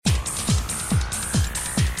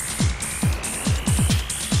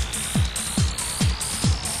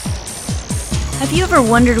Have you ever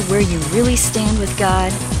wondered where you really stand with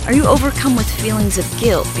God? Are you overcome with feelings of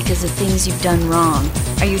guilt because of things you've done wrong?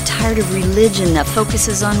 Are you tired of religion that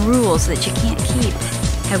focuses on rules that you can't keep?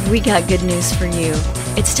 Have we got good news for you?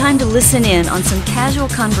 It's time to listen in on some casual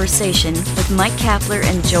conversation with Mike Kapler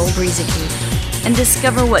and Joel Brueseke and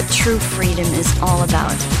discover what true freedom is all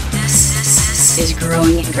about. This is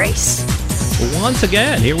Growing in Grace. Once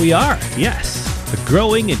again, here we are. Yes, the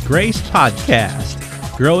Growing in Grace podcast.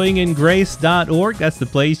 GrowingInGrace.org. That's the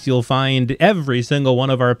place you'll find every single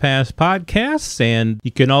one of our past podcasts, and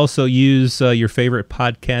you can also use your favorite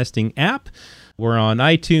podcasting app. We're on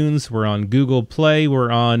iTunes, we're on Google Play,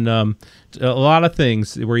 we're on a lot of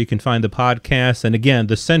things where you can find the podcast. And again,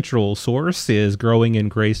 the central source is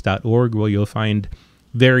GrowingInGrace.org, where you'll find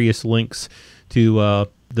various links to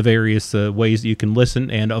the various ways that you can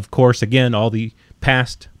listen. And of course, again, all the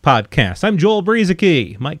past podcasts. I'm Joel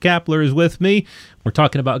Brueseke. Mike Kapler is with me. We're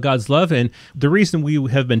talking about God's love, and the reason we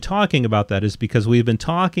have been talking about that is because we've been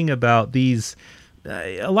talking about these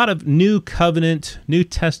a lot of New Covenant, New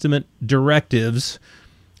Testament directives,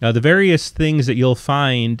 the various things that you'll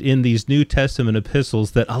find in these New Testament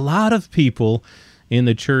epistles that a lot of people in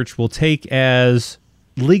the church will take as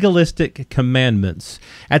legalistic commandments.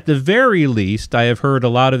 At the very least, I have heard a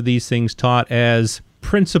lot of these things taught as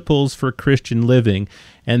principles for Christian living,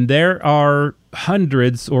 and there are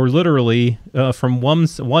hundreds, or literally from one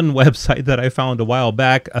website that I found a while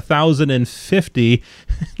back, 1,050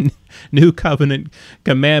 New Covenant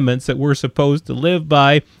commandments that we're supposed to live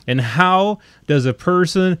by. And how does a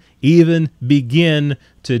person even begin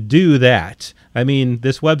to do that? I mean,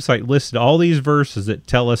 this website listed all these verses that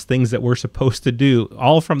tell us things that we're supposed to do,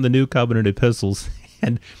 all from the New Covenant epistles,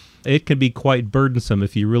 and it can be quite burdensome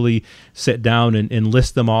if you really sit down and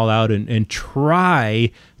list them all out and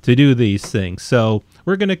try to do these things. So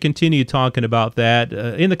we're going to continue talking about that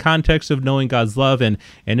in the context of knowing God's love and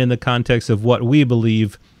in the context of what we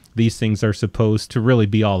believe these things are supposed to really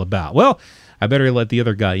be all about. Well, I better let the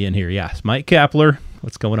other guy in here. Yes, Mike Kapler,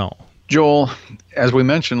 what's going on? Joel, as we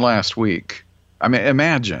mentioned last week, I mean,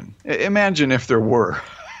 imagine if there were.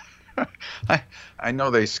 I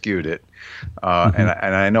know they skewed it, and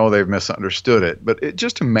I know they've misunderstood it, but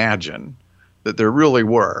just imagine that there really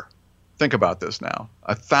were. Think about this now.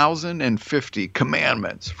 1,050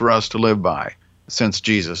 commandments for us to live by since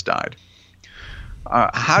Jesus died.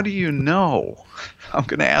 How do you know? I'm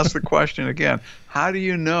going to ask the question again. How do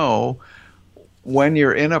you know when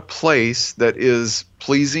you're in a place that is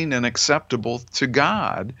pleasing and acceptable to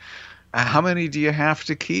God? How many do you have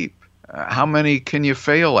to keep? How many can you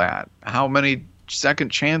fail at? How many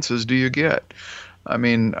second chances do you get? I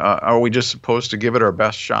mean, are we just supposed to give it our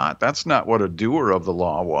best shot? That's not what a doer of the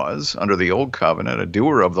law was under the Old Covenant. A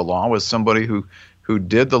doer of the law was somebody who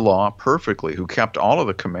did the law perfectly, who kept all of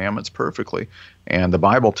the commandments perfectly. And the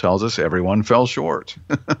Bible tells us everyone fell short.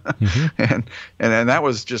 and that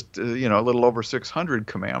was just, a little over 600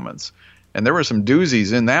 commandments. And there were some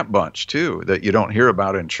doozies in that bunch, too, that you don't hear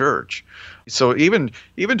about in church. So even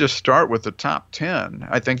just start with the top 10.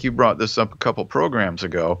 I think you brought this up a couple programs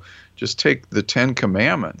ago. Just take the 10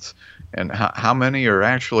 commandments, and how many are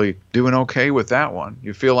actually doing okay with that one?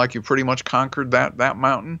 You feel like you pretty much conquered that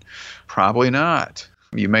mountain? Probably not.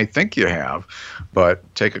 You may think you have, but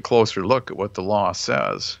take a closer look at what the law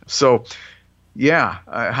says. So, yeah,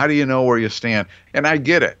 how do you know where you stand? And I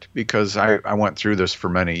get it, because I went through this for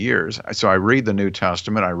many years. So I read the New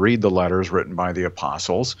Testament, I read the letters written by the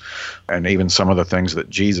apostles, and even some of the things that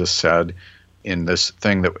Jesus said in this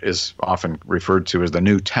thing that is often referred to as the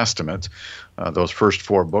New Testament. Those first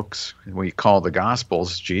 4 books we call the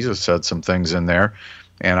Gospels, Jesus said some things in there.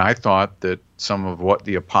 And I thought that some of what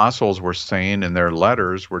the apostles were saying in their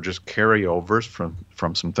letters were just carryovers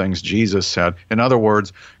from some things Jesus said. In other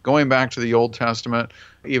words, going back to the Old Testament,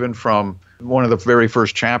 even from one of the very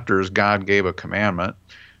first chapters, God gave a commandment,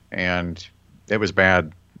 and it was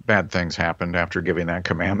bad things happened after giving that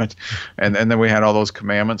commandment. And then we had all those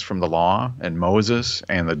commandments from the law and Moses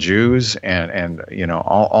and the Jews and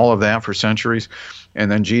all of that for centuries.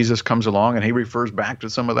 And then Jesus comes along and he refers back to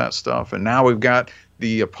some of that stuff. And now we've got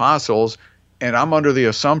the apostles, and I'm under the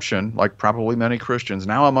assumption, like probably many Christians,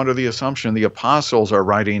 now I'm under the assumption the apostles are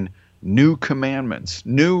writing new commandments,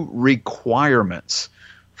 new requirements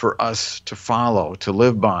for us to follow, to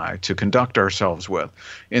live by, to conduct ourselves with.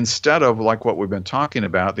 Instead of, like what we've been talking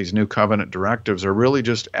about, these new covenant directives are really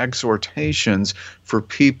just exhortations for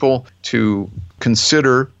people to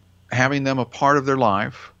consider having them a part of their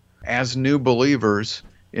life as new believers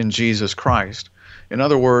in Jesus Christ. In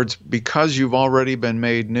other words, because you've already been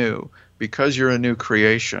made new, because you're a new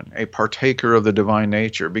creation, a partaker of the divine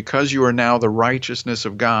nature, because you are now the righteousness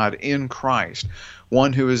of God in Christ,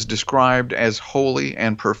 one who is described as holy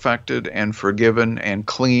and perfected and forgiven and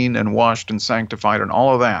clean and washed and sanctified and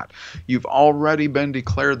all of that. You've already been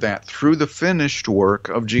declared that through the finished work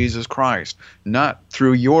of Jesus Christ, not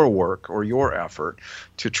through your work or your effort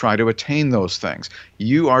to try to attain those things.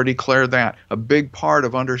 You are declared that. A big part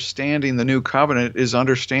of understanding the new covenant is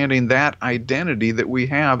understanding that identity that we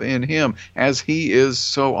have in Him. As He is,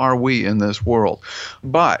 so are we in this world.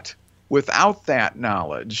 But without that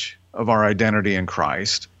knowledge of our identity in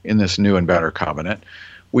Christ in this new and better covenant,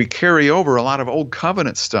 we carry over a lot of old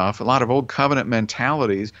covenant stuff, a lot of old covenant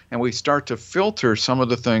mentalities, and we start to filter some of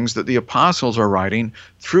the things that the apostles are writing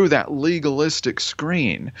through that legalistic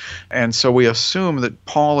screen. And so we assume that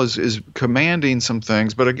Paul is commanding some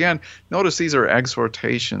things, but again, notice these are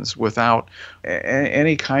exhortations without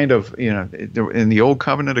any kind of, in the old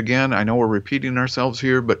covenant, again, I know we're repeating ourselves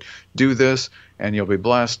here, but do this and you'll be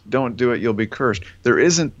blessed. Don't do it, you'll be cursed. There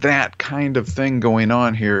isn't that kind of thing going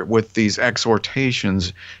on here with these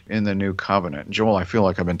exhortations in the new covenant. Joel, I feel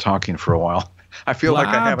like I've been talking for a while. I feel like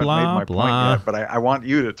I haven't made my point yet, but I want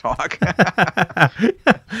you to talk.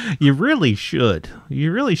 You really should.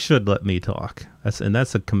 You really should let me talk.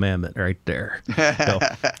 That's a commandment right there.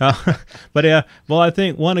 I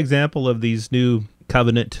think one example of these new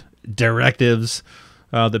covenant directives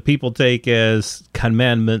that people take as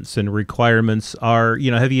commandments and requirements are,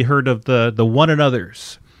 have you heard of the one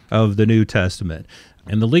another's of the New Testament?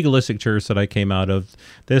 And the legalistic church that I came out of,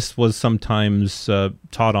 this was sometimes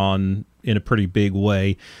taught on in a pretty big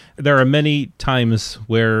way. There are many times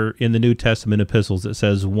where in the New Testament epistles it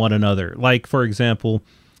says one another. Like, for example,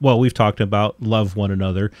 we've talked about love one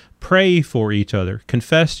another, pray for each other,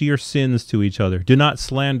 confess your sins to each other, do not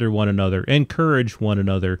slander one another, encourage one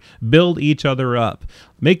another, build each other up,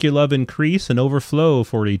 make your love increase and overflow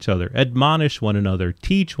for each other, admonish one another,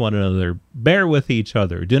 teach one another, bear with each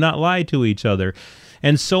other, do not lie to each other,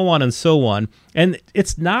 and so on and so on. And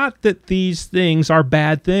it's not that these things are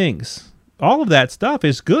bad things. All of that stuff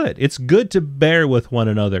is good. It's good to bear with one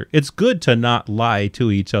another. It's good to not lie to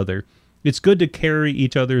each other. It's good to carry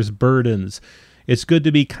each other's burdens. It's good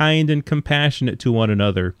to be kind and compassionate to one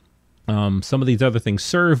another. Some of these other things,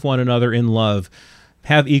 serve one another in love,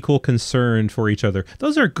 have equal concern for each other.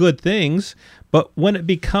 Those are good things, but when it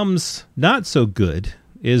becomes not so good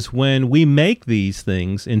is when we make these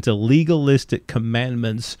things into legalistic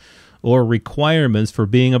commandments or requirements for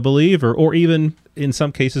being a believer, or even in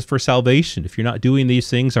some cases for salvation. If you're not doing these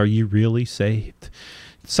things, are you really saved?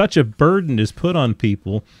 Such a burden is put on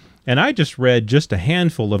people. And I just read just a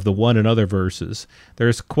handful of the one another verses.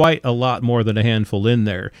 There's quite a lot more than a handful in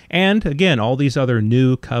there. And again, all these other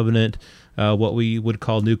new covenant, what we would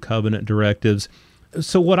call new covenant directives.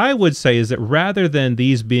 So what I would say is that rather than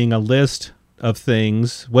these being a list of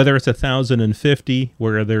things, whether it's 1,050,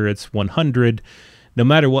 whether it's 100, no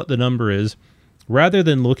matter what the number is, rather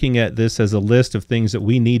than looking at this as a list of things that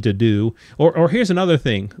we need to do, or here's another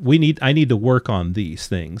thing, I need to work on these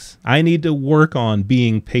things. I need to work on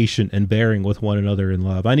being patient and bearing with one another in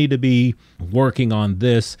love. I need to be working on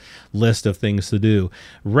this list of things to do.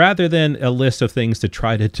 Rather than a list of things to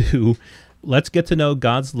try to do, let's get to know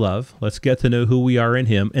God's love. Let's get to know who we are in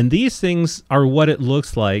Him. And these things are what it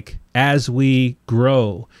looks like as we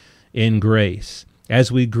grow in grace, as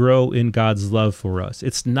we grow in God's love for us.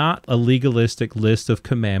 It's not a legalistic list of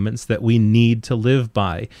commandments that we need to live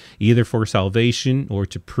by, either for salvation or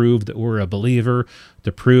to prove that we're a believer,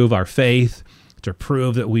 to prove our faith, to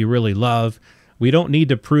prove that we really love. We don't need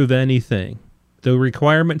to prove anything. The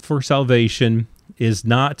requirement for salvation is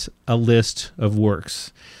not a list of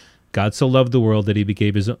works. God so loved the world that He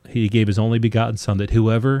gave His only begotten Son, that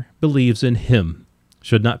whoever believes in Him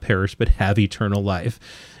should not perish but have eternal life.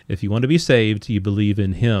 If you want to be saved, you believe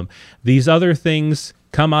in Him. These other things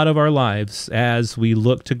come out of our lives as we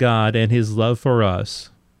look to God and His love for us,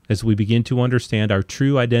 as we begin to understand our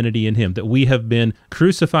true identity in Him, that we have been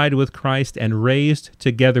crucified with Christ and raised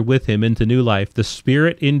together with Him into new life. The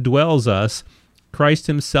Spirit indwells us. Christ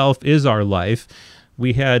Himself is our life.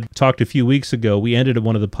 We had talked a few weeks ago, we ended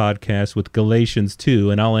one of the podcasts with Galatians 2,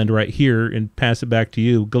 and I'll end right here and pass it back to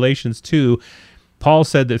you. Galatians 2, Paul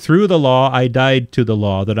said that through the law I died to the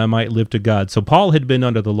law that I might live to God. So Paul had been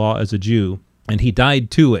under the law as a Jew, and he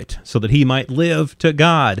died to it so that he might live to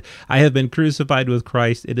God. I have been crucified with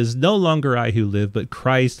Christ. It is no longer I who live, but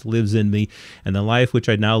Christ lives in me. And the life which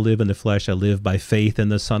I now live in the flesh, I live by faith in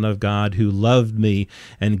the Son of God who loved me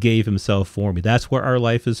and gave Himself for me. That's where our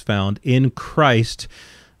life is found, in Christ,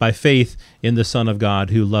 by faith in the Son of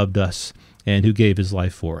God who loved us and who gave His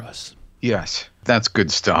life for us. Yes. That's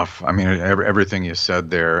good stuff. I mean, everything you said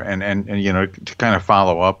there, and to kind of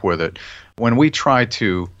follow up with it, when we try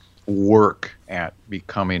to work at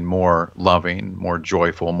becoming more loving, more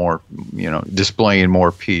joyful, more, displaying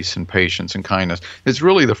more peace and patience and kindness, it's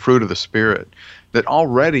really the fruit of the Spirit that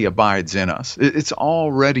already abides in us. It's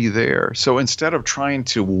already there. So instead of trying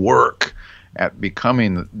to work at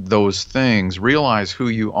becoming those things, realize who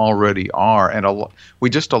you already are, and we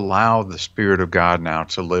just allow the Spirit of God now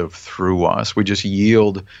to live through us. We just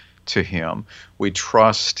yield to Him. We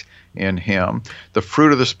trust in Him. The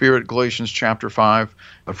fruit of the Spirit, Galatians chapter 5,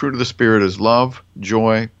 the fruit of the Spirit is love,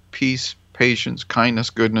 joy, peace, patience, kindness,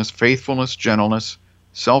 goodness, faithfulness, gentleness,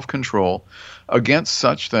 self-control. Against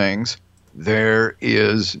such things there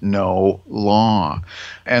is no law.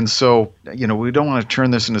 And so, we don't want to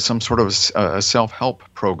turn this into some sort of a self-help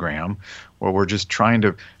program where we're just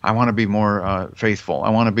I want to be more faithful. I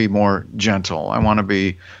want to be more gentle. I want to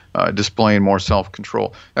be displaying more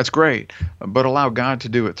self-control. That's great, but allow God to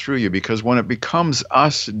do it through you, because when it becomes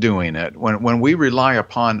us doing it, when we rely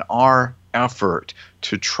upon our effort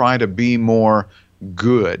to try to be more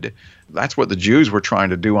good, that's what the Jews were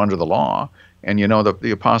trying to do under the law. And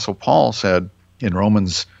the Apostle Paul said in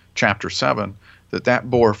Romans chapter 7 that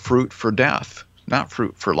bore fruit for death, not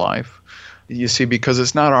fruit for life. You see, because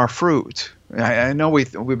it's not our fruit. I know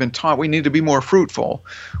we've been taught we need to be more fruitful.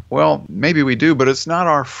 Well, maybe we do, but it's not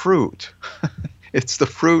our fruit. It's the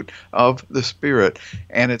fruit of the Spirit,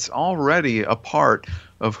 and it's already a part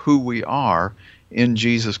of who we are in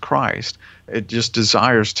Jesus Christ. It just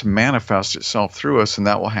desires to manifest itself through us, and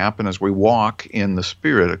that will happen as we walk in the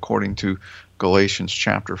Spirit, according to Galatians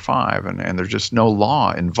chapter 5, and there's just no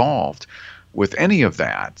law involved with any of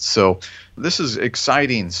that. So this is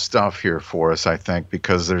exciting stuff here for us, I think,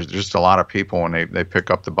 because there's just a lot of people when they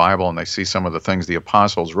pick up the Bible and they see some of the things the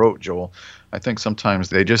apostles wrote, Joel, I think sometimes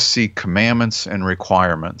they just see commandments and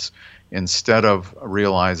requirements instead of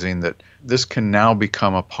realizing that this can now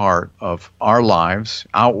become a part of our lives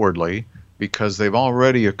outwardly, because they've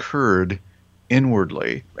already occurred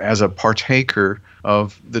inwardly as a partaker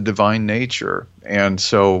of the divine nature. And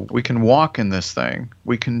so we can walk in this thing.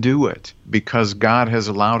 We can do it because God has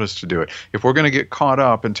allowed us to do it. If we're going to get caught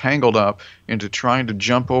up and tangled up into trying to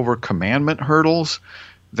jump over commandment hurdles,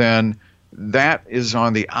 then that is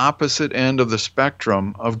on the opposite end of the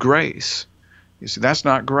spectrum of grace. You see, that's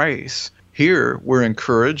not grace. Here, we're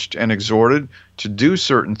encouraged and exhorted to do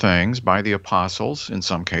certain things by the apostles, in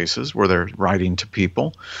some cases, where they're writing to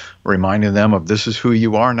people, reminding them of this is who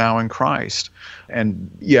you are now in Christ. And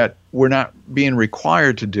yet, we're not being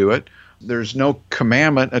required to do it. There's no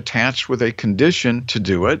commandment attached with a condition to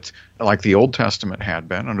do it, like the Old Testament had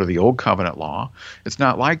been under the Old Covenant law. It's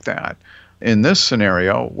not like that. In this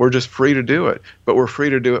scenario, we're just free to do it, but we're free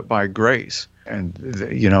to do it by grace. And,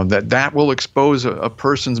 that will expose a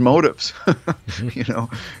person's motives.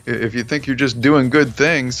 If you think you're just doing good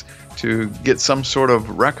things to get some sort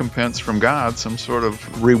of recompense from God, some sort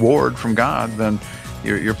of reward from God, then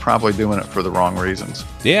you're probably doing it for the wrong reasons.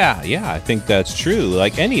 Yeah, I think that's true.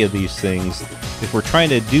 Like any of these things, if we're trying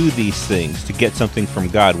to do these things to get something from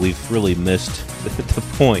God, we've really missed the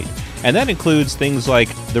point. And that includes things like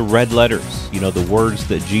the red letters, the words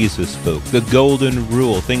that Jesus spoke, the golden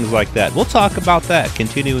rule, things like that. We'll talk about that,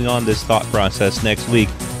 continuing on this thought process next week,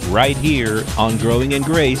 right here on Growing in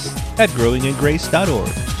Grace at growingingrace.org.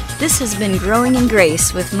 This has been Growing in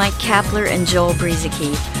Grace with Mike Kapler and Joel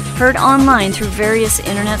Brizicki, heard online through various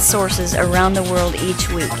internet sources around the world each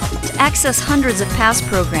week. To access hundreds of past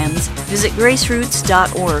programs, visit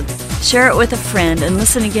graceroots.org. Share it with a friend and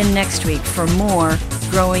listen again next week for more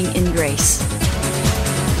Growing in Grace.